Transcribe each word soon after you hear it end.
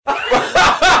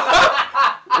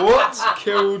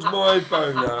killed my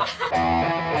boner.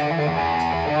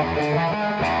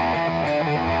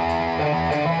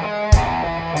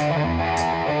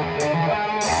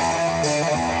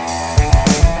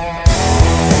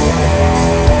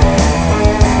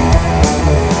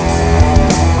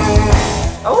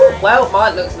 Oh, well,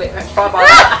 mine looks a bit petrified by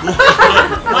that.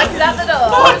 Mine's out the door.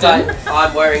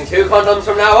 I'm wearing 2 condoms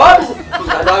from now on,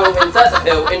 and I will insert the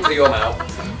pill into your mouth.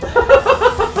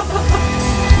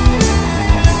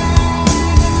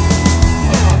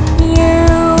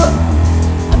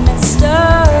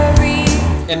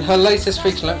 In her latest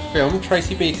feature-length film,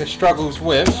 Tracy Beaker struggles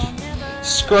with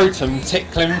scrotum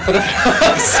tickling for the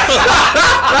first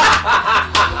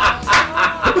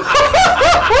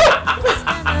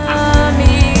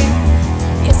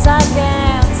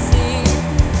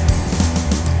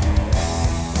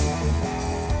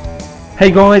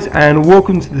Hey guys, and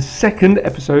welcome to the second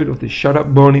episode of the Shut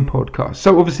Up Barney podcast.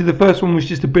 So obviously the first one was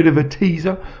just a bit of a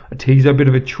teaser, a bit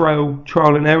of a trial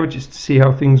and error, just to see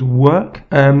how things work.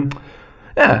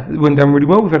 Yeah, it went down really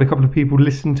well. We've had a couple of people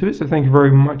listen to it, so thank you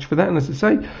very much for that. And as I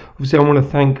say, obviously I want to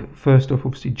thank, first off,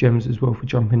 obviously Gems as well for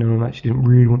jumping in on that. She didn't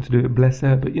really want to do it, bless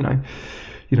her, but you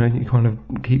kind of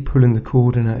keep pulling the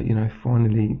cord and,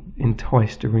 finally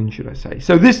enticed her in, should I say.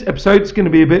 So this episode's going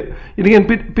to be a bit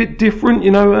different,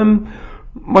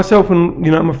 myself and,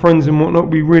 my friends and whatnot,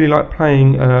 we really like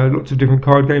playing lots of different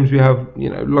card games. We have,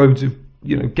 loads of,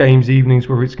 games evenings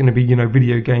where it's going to be,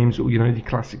 video games or, the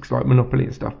classics like Monopoly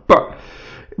and stuff. But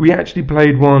we actually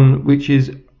played one which is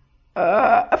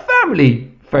a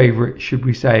family favourite, should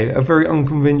we say, a very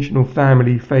unconventional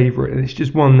family favourite. And it's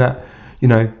just one that,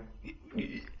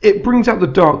 it brings out the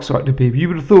dark side to people. You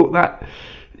would have thought that,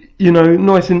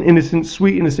 nice and innocent,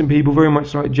 sweet innocent people, very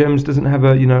much like Gems, doesn't have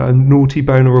a naughty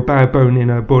bone or a bad bone in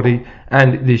her body,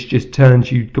 and this just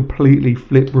turns you completely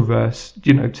flip reverse,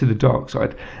 to the dark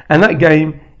side. And that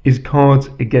game is Cards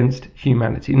Against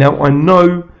Humanity. Now, I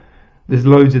know there's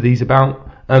loads of these about,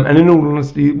 and in all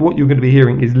honesty, what you're going to be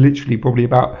hearing is literally probably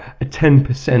about a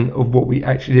 10% of what we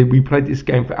actually did. We played this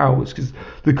game for hours because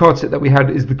the card set that we had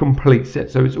is the complete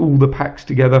set. So it's all the packs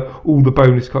together, all the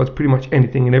bonus cards, pretty much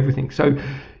anything and everything. So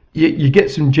you get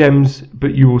some gems,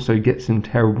 but you also get some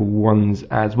terrible ones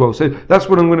as well. So that's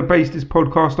what I'm going to base this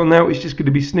podcast on now. It's just going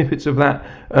to be snippets of that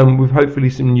with hopefully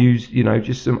some news,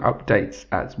 just some updates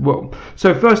as well.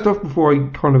 So first off, before I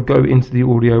kind of go into the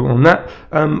audio on that,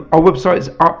 our website is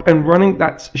up and running.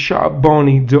 That's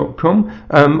shutupbarney.com.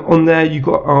 On there, you've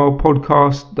got our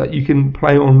podcast that you can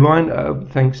play online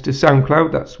thanks to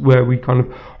SoundCloud. That's where we kind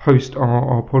of host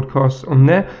our podcasts on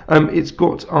there. It's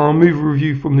got our movie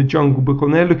review from The Jungle Book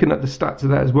on there, looking at the stats of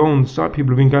that as well on the site.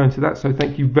 People have been going to that, so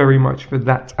thank you very much for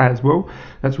that as well.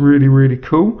 That's really, really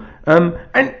cool.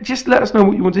 And just let us know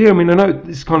what you want to hear. I mean, I know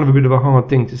it's kind of a bit of a hard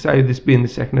thing to say, this being the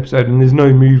second episode, and there's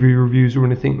no movie reviews or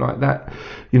anything like that,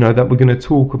 that we're going to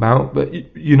talk about, but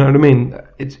you know what I mean?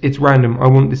 It's random. I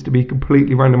want this to be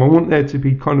completely random. I want there to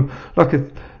be kind of like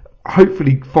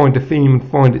hopefully find a theme and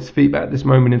find its feet. But at this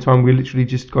moment in time, we're literally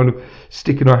just kind of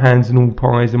sticking our hands in all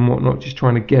pies and whatnot, just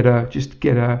trying to get an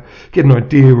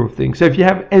idea of things. So if you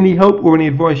have any help or any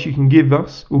advice you can give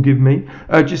us or give me,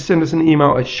 just send us an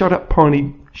email at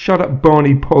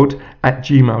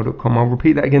shutupbarneypod@gmail.com. I'll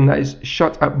repeat that again. That is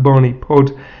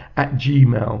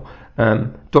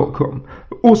shutupbarneypod@gmail.com.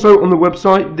 Also on the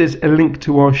website there's a link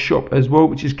to our shop as well,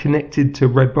 which is connected to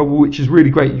Redbubble, which is really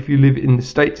great if you live in the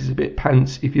States. It's a bit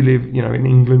pants if you live in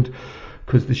England,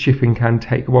 because the shipping can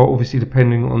take a while, obviously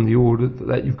depending on the order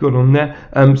that you've got on there.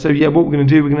 So yeah, what we're going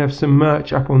to do, we're going to have some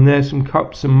merch up on there, some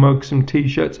cups, some mugs, some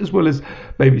t-shirts, as well as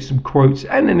maybe some quotes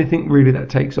and anything really that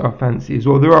takes our fancy as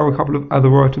well. There are a couple of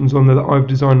other items on there that I've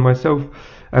designed myself,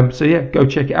 so yeah, go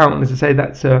check it out. And as I say,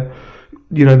 that's the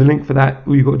link for that,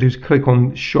 all you've got to do is click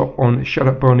on shop on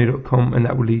shutupbarney.com, and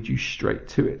that will lead you straight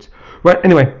to it. Right,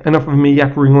 anyway, enough of me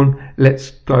yappering on.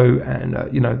 Let's go and,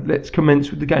 let's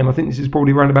commence with the game. I think this is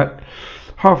probably around about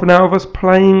half an hour of us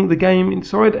playing the game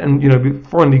inside, and, we've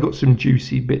finally got some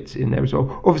juicy bits in there as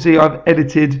well. Obviously, I've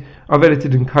edited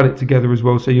and cut it together as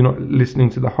well, so you're not listening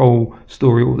to the whole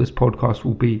story, or this podcast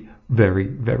will be very,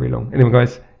 very long. Anyway,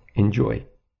 guys, enjoy.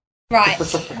 Right,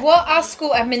 what are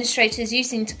school administrators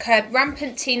using to curb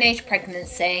rampant teenage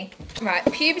pregnancy? Right,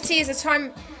 puberty is a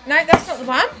time... No, that's not the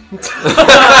one.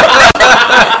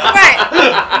 Right,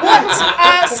 what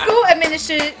are school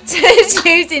administrators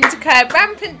using to curb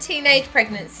rampant teenage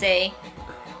pregnancy?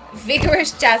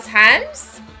 Vigorous jazz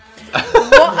hands?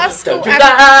 What are school...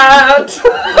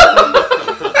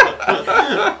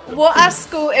 What are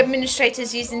school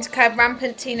administrators using to curb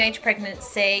rampant teenage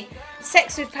pregnancy?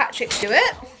 Sex with Patrick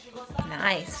Stewart?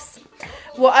 Nice.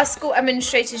 What are school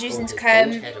administrators using to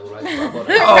curb Head all over my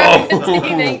body.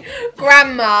 rampanting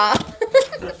grandma?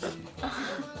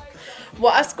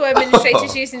 What are school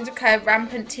administrators using to curb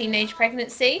rampant teenage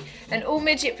pregnancy? An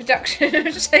all-midget production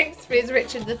of Shakespeare's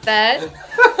Richard III.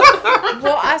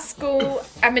 What are school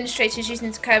administrators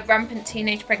using to curb rampant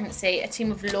teenage pregnancy? A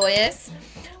team of lawyers.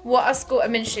 What are school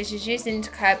administrators using to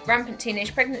curb rampant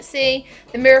teenage pregnancy?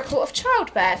 The miracle of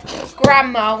childbirth.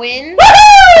 Grandma wins.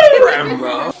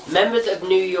 Grandma. Members of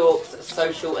New York's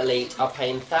social elite are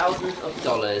paying thousands of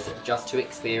dollars just to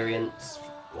experience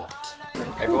what?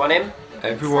 Everyone in?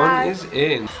 Everyone is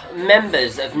in.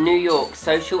 Members of New York's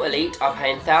social elite are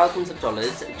paying thousands of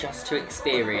dollars just to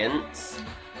experience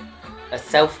a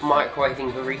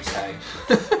self-microwaving burrito.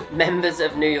 Members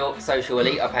of New York's social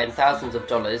elite are paying thousands of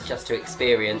dollars just to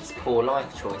experience poor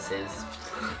life choices.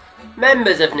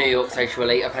 Members of New York's social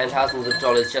elite are paying thousands of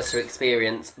dollars just to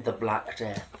experience the Black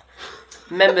Death.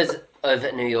 Members of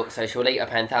New York's social elite are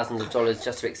paying thousands of dollars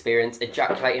just to experience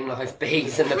ejaculating live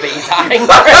bees and the bees are angry.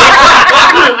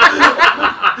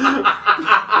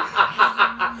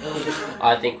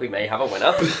 I think we may have a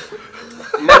winner.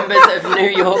 Members of New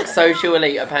York's social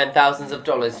elite are paying thousands of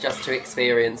dollars just to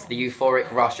experience the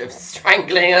euphoric rush of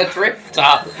strangling a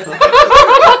drifter.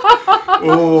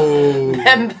 Oh.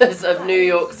 Members of New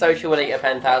York's social elite are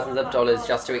paying thousands of dollars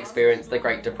just to experience the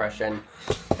Great Depression.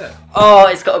 Oh,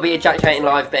 it's got to be ejaculating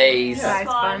live bees. That's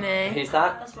funny. Who's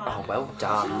that? That's mine. Oh, well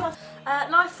done.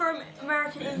 Life for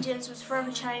American Indians was forever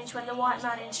changed when the white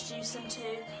man introduced them to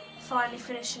finally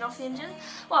finishing off the Indians.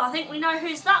 Well, I think we know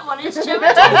whose that one is,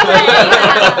 Gemma, don't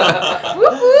we?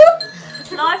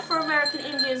 Life for American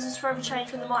Indians was forever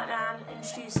changed when the white man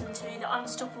introduced them to the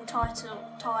unstoppable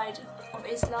tide of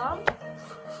Islam.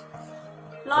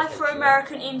 Life for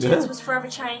American Indians was forever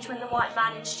changed when the white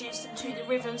man introduced them to the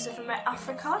rhythms of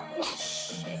Africa.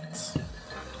 Shit.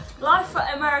 Life for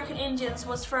American Indians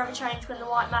was forever changed when the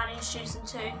white man introduced them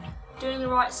to doing the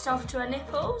right stuff to her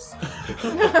nipples.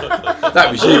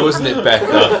 That was you, wasn't it,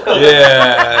 Becca?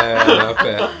 Yeah, I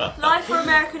bet. Life for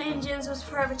American Indians was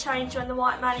forever changed when the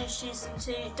white man introduced them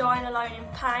to dying alone in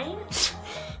pain.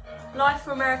 Life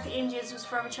for American Indians was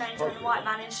forever changed when the white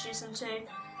man introduced them to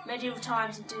medieval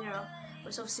times and dinner,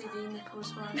 which obviously the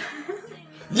nipples one.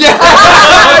 Yeah!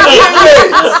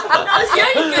 That was the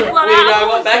only good one. We know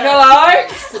what Becca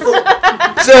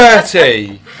likes.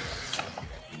 Dirty!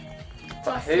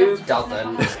 Who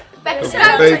doesn't? Beck's Come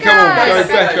on,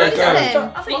 Becca,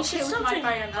 go. I think she's killed my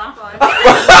something.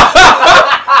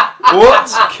 What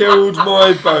killed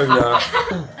my boner?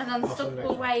 An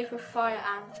unstoppable wave of fire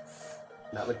ants.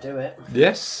 That would do it.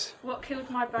 Yes. What killed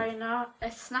my boner? A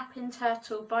snapping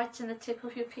turtle biting the tip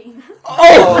of your penis.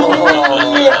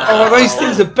 Oh, those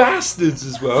things are bastards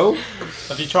as well.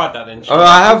 Have you tried that then? Oh,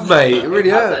 I have, mate. It really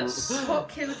hurts. What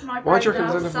killed my Why do you reckon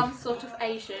boner? there's Some sort of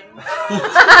Asian.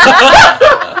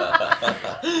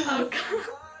 Oh,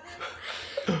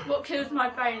 God. What killed my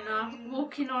boner?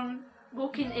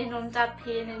 Walking in on Dad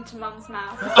peeing into Mum's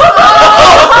mouth.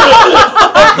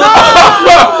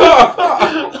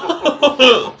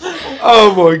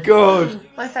 Oh my god.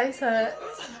 My face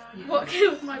hurts. What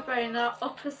killed my boner?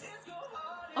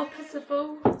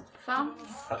 Opposable thumbs.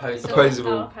 Opposable.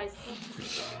 Opposable. Oh, opposable.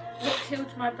 What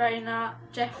killed my boner?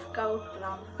 Jeff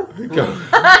Goldblum.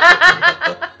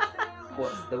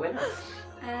 What's the winner?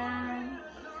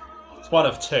 It's one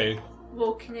of two.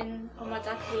 Walking in on my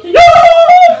dad peeing.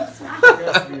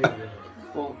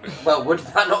 Well, would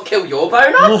that not kill your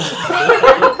boner?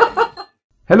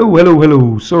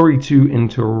 Hello. Sorry to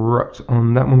interrupt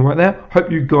on that one right there. Hope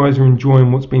you guys are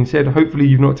enjoying what's been said. Hopefully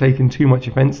you've not taken too much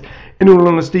offence. In all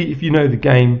honesty, if you know the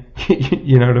game,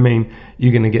 you know what I mean,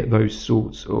 you're going to get those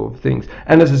sorts of things.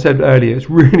 And as I said earlier, it's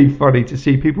really funny to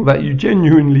see people that you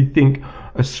genuinely think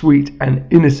are sweet and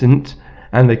innocent,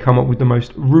 and they come up with the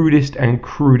most rudest and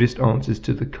crudest answers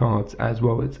to the cards as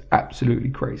well. It's absolutely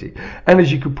crazy. And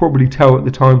as you could probably tell at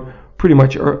the time, pretty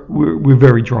much we're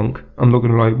very drunk. I'm not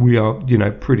going to lie, we are,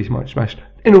 pretty much smashed.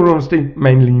 In all honesty,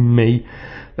 mainly me.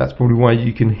 That's probably why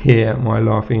you can hear my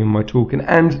laughing and my talking.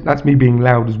 And that's me being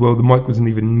loud as well. The mic wasn't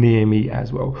even near me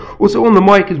as well. Also on the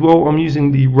mic as well, I'm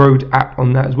using the Rode app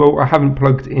on that as well. I haven't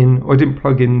plugged in, or I didn't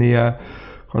plug in the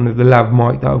kind of the lav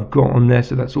mic that I've got on there,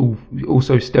 so that's all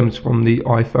also stems from the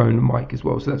iPhone mic as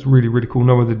well, so that's really, really cool.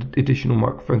 No other additional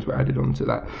microphones were added onto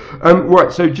that.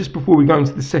 Right, so just before we go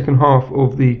into the second half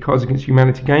of the Cards Against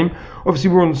Humanity game, obviously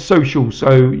we're on social, so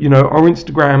our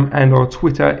Instagram and our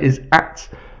Twitter is at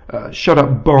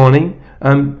ShutUpBarney.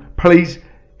 Please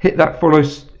hit that follow,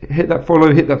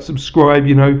 hit that subscribe,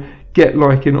 get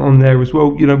liking on there as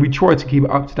well. You know, we try to keep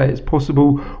it up to date as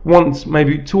possible. Once,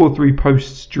 maybe 2 or 3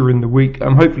 posts during the week.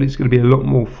 Hopefully it's going to be a lot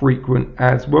more frequent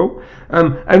as well.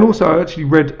 And also, I actually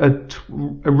read a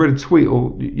tweet,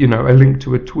 or you know, a link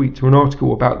to a tweet to an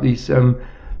article about this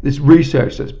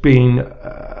research that's been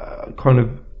kind of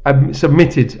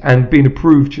submitted and been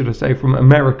approved, should I say, from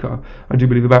America. I do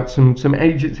believe about some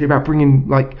agency about bringing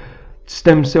like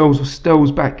stem cells or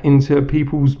cells back into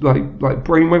people's like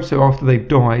brainwaves, so after they've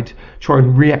died, try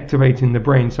and reactivating the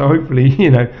brain. So hopefully,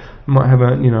 you know, we might have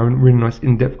a really nice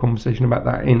in-depth conversation about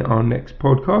that in our next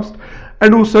podcast.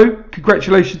 And also,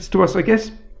 congratulations to us, I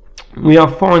guess. We are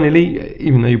finally,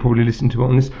 even though you probably listened to it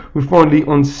on this, we're finally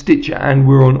on Stitcher and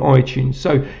we're on iTunes.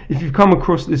 So if you've come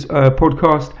across this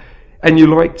podcast and you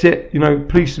liked it, you know,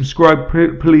 please subscribe,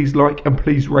 please like, and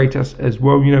please rate us as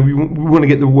well. You know, we want to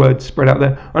get the word spread out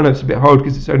there. I know it's a bit hard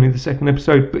because it's only the 2nd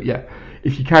episode, but yeah,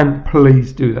 if you can,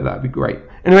 please do that. That'd be great.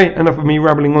 Anyway, enough of me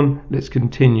rambling on. Let's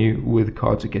continue with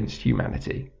Cards Against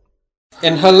Humanity.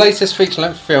 In her latest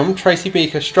feature-length film, Tracy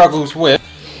Beaker struggles with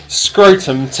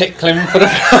scrotum tickling for the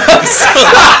first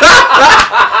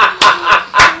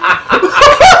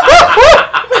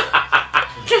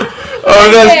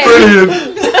Oh, that's brilliant.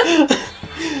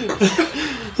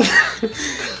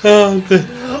 Oh, What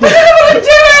am I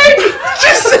doing?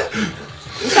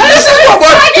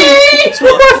 It's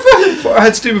what I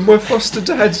had to do with my foster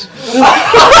dad.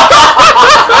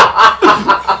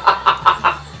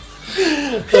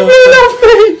 He really loved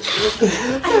me.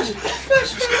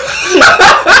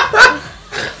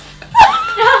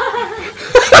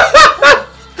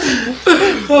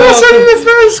 That's only the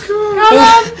first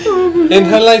card. In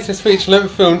her latest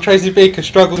feature-length film, Tracy Beaker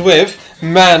struggles with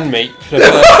man meat for the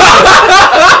first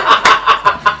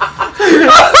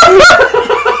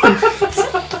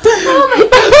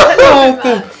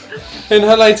In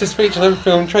her latest feature-length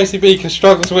film, Tracy Beaker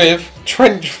struggles with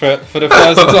trench foot for the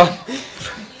first time.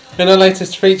 In her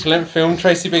latest feature-length film,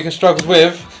 Tracy Beaker struggles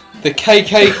with the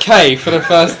KKK for the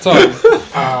first time.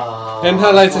 In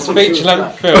her latest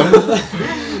feature-length film,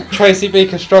 Tracy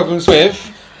Beaker struggles with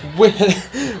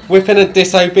whipping a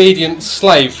disobedient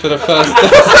slave for the first time.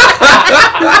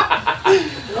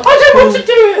 I don't want to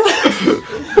do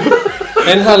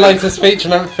it! In her latest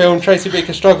feature-length film, Tracy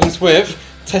Beaker struggles with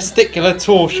testicular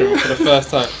torsion for the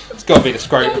first time. It's got to be the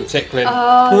scrotum tickling.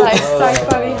 Oh, that's so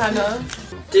funny, Hannah.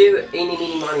 Do eeny,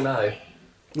 meeny, miny, mo.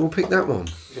 We'll pick that one.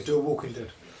 You do a Walking Dead.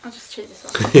 I'll just choose this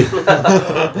one.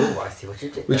 Oh, I see what you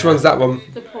did. Which one's that one?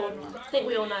 The porn one. I think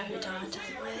we all know who died, don't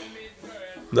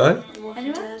No? we? Walking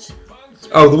Anyone? Dead.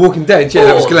 Oh, The Walking Dead. Yeah,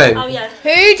 that was Glenn. Oh yeah. Who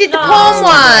did the No. porn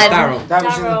one? Daryl. That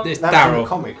was Daryl. in, It's that was in Daryl. the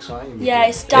comics, right? Yeah,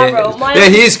 it's Daryl. Yeah,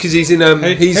 he is, because he's in.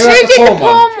 He's Who- Who did the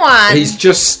porn one? he's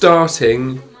just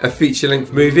starting a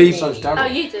feature-length movie. So's Oh,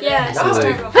 Daryl. you did Yeah, it. so it's No.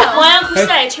 Daryl. My uncle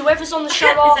said whoever's on the show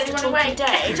after anyone Talking awake?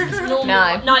 Dead, normally,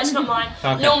 No. no, it's not mine.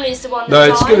 Okay. Normally it's the one that No,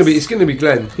 dies. it's gonna be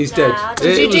Glenn. He's dead. Nah,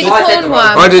 Did you It do was- the I said porn the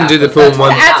one? I didn't do the porn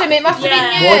one. Adam, it must have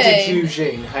Yeah. been you. Why did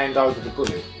Eugene hand over the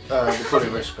bullet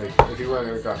recipe if you weren't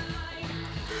going to go?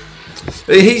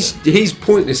 He's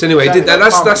pointless anyway. He did that.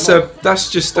 That's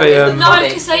just a No,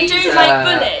 because they do He's, make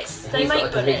bullets. They he's got make a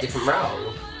completely bullets. different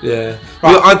role. yeah.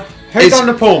 Right. Well, Who's it's- on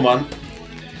the porn one?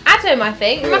 Adam, I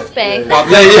think. It must be. yeah,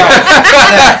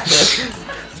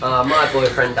 yeah. My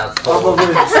boyfriend does I've porn.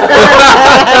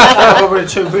 already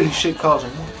two really shit cards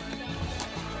in.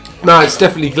 No, it's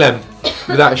definitely Glenn,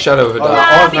 without a shadow of a Oh, doubt.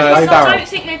 Nah, I've because Daryl. I don't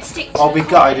think they'd stick to I'll be it.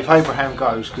 gutted if Abraham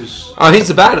goes because Oh, he's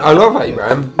a bad. I love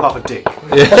Abraham. love a dick.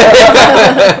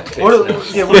 Yeah. What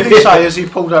did he say as he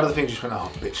pulled out of the thing? Just went, oh,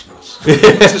 bitch nuts.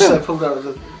 Just pulled out of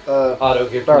the. I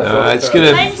don't give No, it's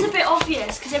gonna. Ben's a bit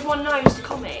obvious because everyone knows the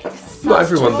comics. Not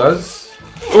That's everyone too does.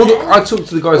 I talk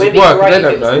to the guys Would it at be work, great and they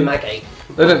if it don't was know. Maggie?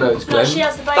 They don't know it's No, she Glenn.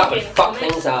 has the That baby would in the fuck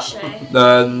comics, things up. doesn't she?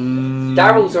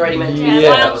 Daryl's already meant to be Yeah, Yeah.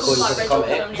 my uncle's according like to the read all of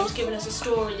comic. them. He was giving us a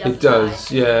story the other It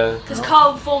does, yeah. Because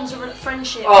Carl forms a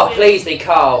friendship. Oh, with... please be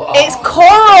Carl. Oh. It's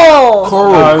Coral.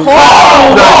 Coral.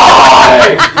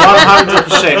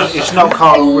 100%. It's not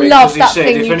Carl I Rick love because he that said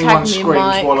thing if you anyone tagged me in, screams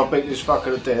Mike. while I beat this fucker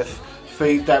to death,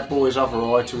 feed that boy's other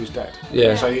eye to his dad.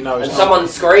 Yeah. So you know it's And not. someone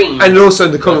screams. And also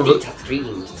in the comic book, Vita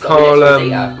screams. It's got Carl, the next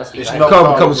Vita. Must be it's great. not- Carl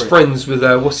Carl becomes Rick. friends with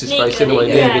what's his face Negan, anyway,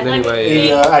 yeah, Negan anyway. He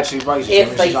Yeah. actually raises him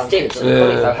If as they his own stick kid. to the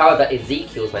comics, though, however,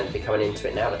 Ezekiel's meant to be coming into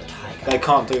it now with the tiger. They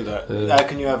can't do that. Yeah. How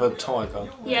can you have a tiger?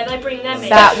 Yeah, they bring them in.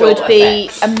 That Special would be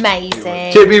effects. amazing.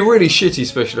 It'd be really shitty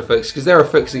special effects because their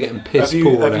effects are getting piss Have you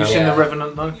poor now. seen Yeah. The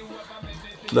Revenant though?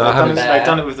 No, I haven't. Bear. They've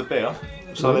done it with the bear,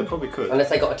 so they probably could. Unless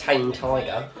they got a tame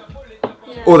tiger.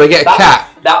 Yeah. Or they get a That cat.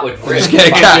 Would, that would really Just get a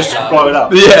fuck cat. it Just up. blow it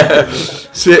up. Yeah.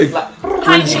 See,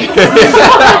 Paint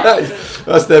it.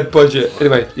 That's their budget.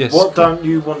 Anyway, yes. What don't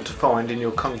you want to find in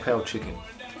your Kung Pao chicken?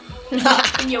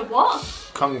 In your what?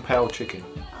 Kung Pao chicken.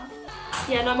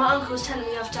 Yeah, no, my uncle was telling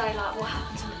me the other day, like, what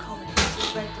happens in the comics.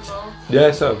 He's read them all.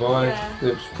 Yeah, so have I. Yeah.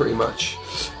 It was pretty much.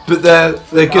 But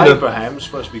they're gonna. Abraham's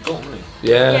supposed to be gone, isn't he?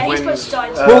 Yeah. Yeah, he's When, supposed to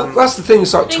die. Well, that's the thing.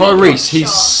 It's like I think he got Tyrese. He's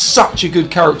shot. such a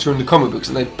good character in the comic books,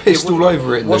 and they pissed all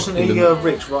over it. Wasn't he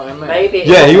Rick's right hand man? Maybe. it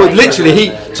Yeah, he was was literally.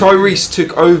 later. Tyrese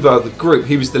took over the group.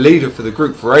 He was the leader for the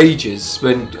group for ages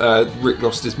when Rick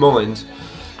lost his mind.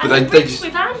 But And they Rick's just.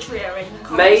 with Andrea in the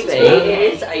comics. Maybe as well. it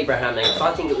is Abraham then, because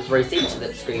I think it was Rosita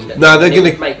that screamed at No, him, they're and gonna-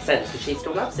 it would make sense because she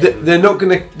still loves him. They're not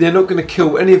gonna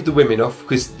kill any of the women off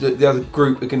because the other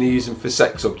group are gonna use them for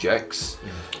sex objects.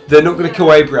 They're not gonna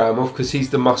kill Abraham off because he's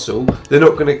the muscle. They're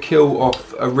not gonna kill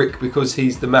off Rick because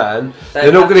he's the man.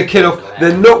 They're not gonna kill off.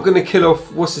 They're not gonna kill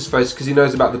off what's his face because he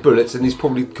knows about the bullets and he's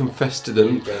probably confessed to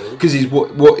them because he's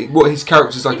what his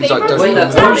character's like. Yeah, He's but like, he don't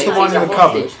runs kill away. me. Who's the one He's in a the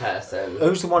cupboard? hostage person.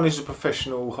 Who's the one who's a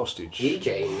professional hostage?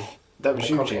 Eugene. That was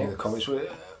In the Eugene in the comics.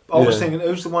 comics. I was Yeah. thinking,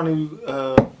 who's the one who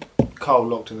Carl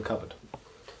locked in the cupboard?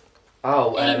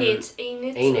 Oh, Enid.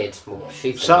 Enid. Well,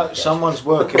 she's Someone's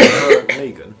working with her at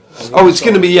Negan. Oh, it's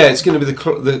gonna be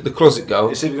the closet girl.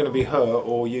 It's either going to be her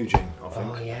or Eugene, I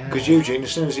think. Oh, yeah. Because Eugene,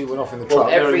 as soon as he went off in the Well, truck,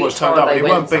 there he every was turned time up. they He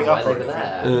went weren't beat somewhere, up they or were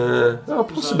anything. there. Oh,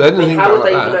 possibly. I didn't I mean, think how about would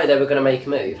they like even that. know they were going to make a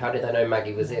move? How did they know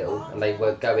Maggie was ill and they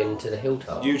were going to the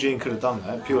hilltop? Eugene could have done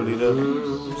that purely to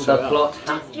The set it up. plot.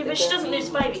 Yeah, but she doesn't lose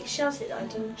the baby. She has it though,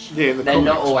 doesn't she? Yeah, in the They're comics,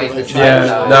 not always but the they- same.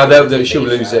 Yeah, No, no, she'll TV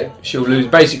lose show. it. She'll lose.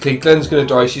 Basically, Glenn's gonna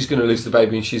die. She's gonna lose the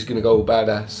baby, and she's gonna go all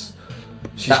badass.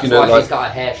 She's That's gonna why like, she's got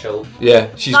her hair short. yeah,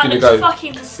 she's That gonna looks go.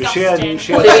 fucking But disgusting.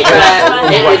 she had To be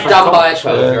fair, it was done by a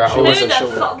 12-year-old. She Who wasn't the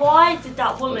sure. fuck? Why did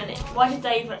that woman? Why did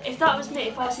they even? If that was me,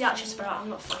 if I was the actress, but I'm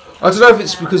not fucking. I don't know if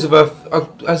it's because of her.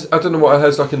 I don't know what her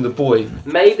hair's like in The Boy.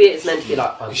 Maybe it's meant to be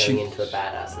like, I'm She- going into a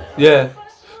badass now. Yeah,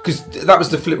 because that was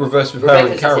the flip reverse with her and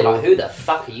Rebecca's just Carol. like, who the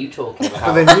fuck are you talking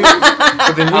about? But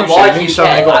then And why do Eugene, you he's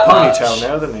suddenly care got a that much? ponytail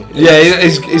now, doesn't he? Yeah,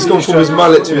 he's gone from his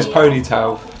mullet to his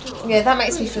ponytail. Yeah, that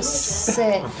makes me feel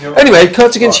sick. Anyway,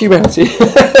 Cards Against Humanity.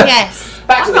 Yes.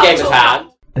 Back to the game at hand.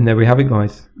 And there we have it,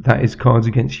 guys. That is Cards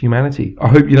Against Humanity. I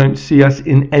hope you don't see us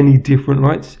in any different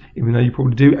lights, even though you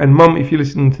probably do. And Mum, if you're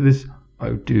listening to this, I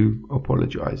do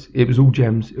apologise. It was all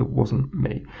Gems. It wasn't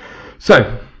me.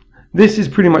 So, this is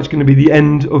pretty much going to be the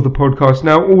end of the podcast.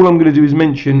 Now, all I'm going to do is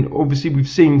mention, obviously, we've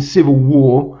seen Civil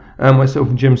War. Myself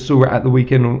and Jem saw it at the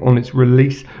weekend on its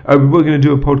release. We were going to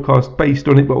do a podcast based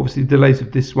on it, but obviously the delays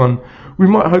of this one, we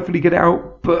might hopefully get it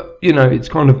out, but, you know, it's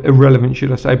kind of irrelevant,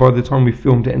 should I say. By the time we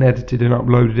filmed it and edited and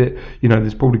uploaded it, you know,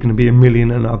 there's probably going to be a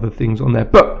million and other things on there,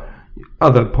 but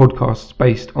other podcasts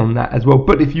based on that as well.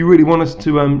 But if you really want us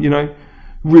to, you know,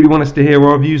 really want us to hear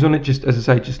our views on it, just as I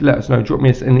say, just let us know. Drop me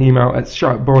an email at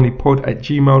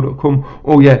shutupbarneypod@gmail.com,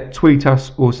 or tweet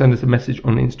us or send us a message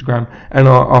on Instagram, and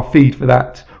our feed for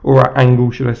that, or our angle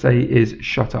should I say, is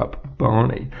Shut Up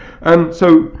Barney.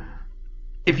 So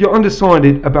if you're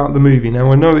undecided about the movie,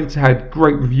 now I know it's had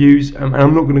great reviews, and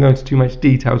I'm not going to go into too much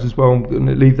details as well. I'm going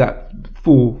to leave that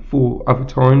for other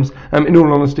times. In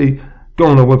all honesty, go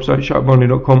on our website,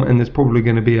 shutupbarney.com, and there's probably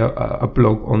going to be a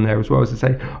blog on there as well. As I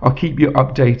say, I'll keep you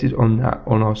updated on that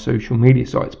on our social media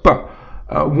sites. But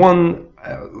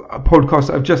a podcast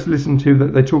that I've just listened to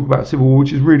that they talk about Civil War,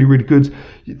 which is really, really good.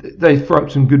 They throw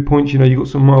up some good points. You know, you've got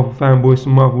some Marvel fanboys,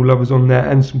 some Marvel lovers on there,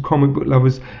 and some comic book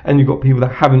lovers, and you've got people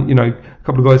that haven't, you know, a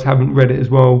couple of guys haven't read it as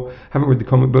well, haven't read the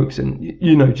comic books, and,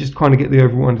 you know, just kind of get the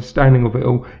overall understanding of it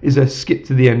all. Is a skip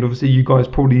to the end. Obviously, you guys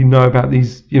probably know about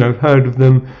these, you know, heard of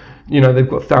them. You know, they've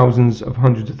got thousands of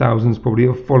hundreds of thousands probably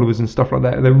of followers and stuff like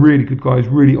that. They're really good guys,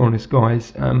 really honest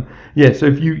guys. So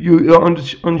if you are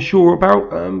unsure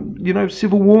about, you know,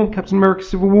 Civil War, Captain America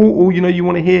Civil War, or, you know, you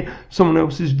want to hear someone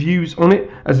else's views on it,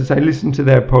 as I say, listen to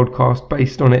their podcast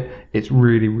based on it. It's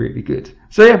really, really good.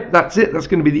 So yeah, that's it. That's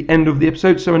going to be the end of the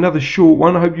episode. So another short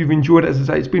one. I hope you've enjoyed it. As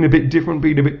I say, it's been a bit different,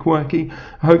 been a bit quirky.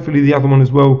 Hopefully the other one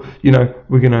as well, you know,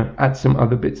 we're going to add some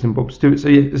other bits and bobs to it. So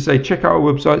yeah, as I say, check out our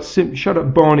website,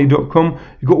 shutupbarney.com.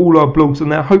 You've got all our blogs on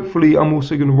there. Hopefully I'm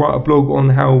also going to write a blog on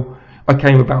how I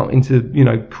came about into, you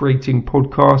know, creating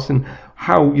podcasts, and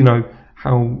how, you know,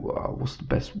 how what's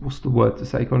the word to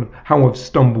say, kind of how I've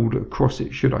stumbled across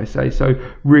it, should I say. So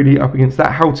really up against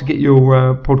that, how to get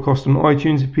your podcast on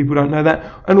iTunes if people don't know that,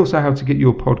 and also how to get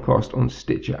your podcast on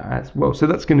Stitcher as well. So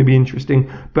that's going to be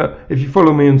interesting. But if you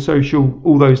follow me on social,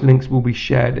 all those links will be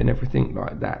shared and everything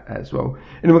like that as well.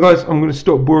 Anyway guys, I'm going to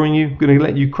stop boring you. I'm going to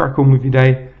let you crack on with your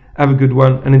day. Have a good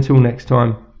one, and until next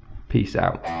time, peace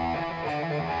out.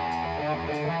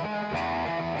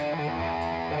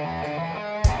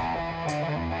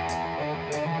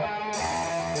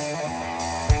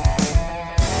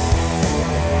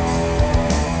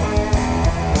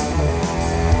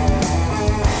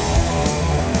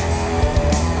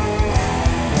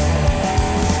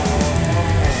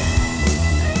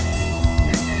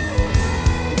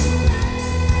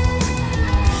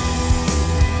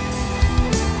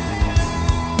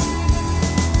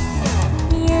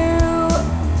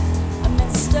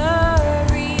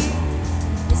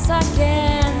 I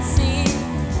can see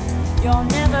you're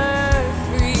never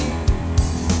free.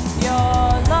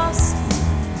 You're lost,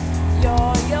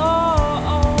 you're your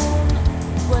own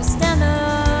worst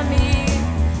enemy.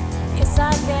 Yes,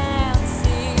 I can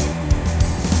see.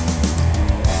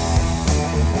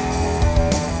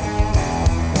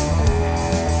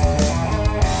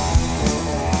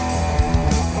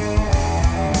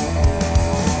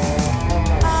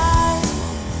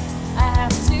 I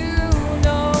have to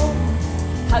know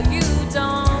how you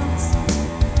don't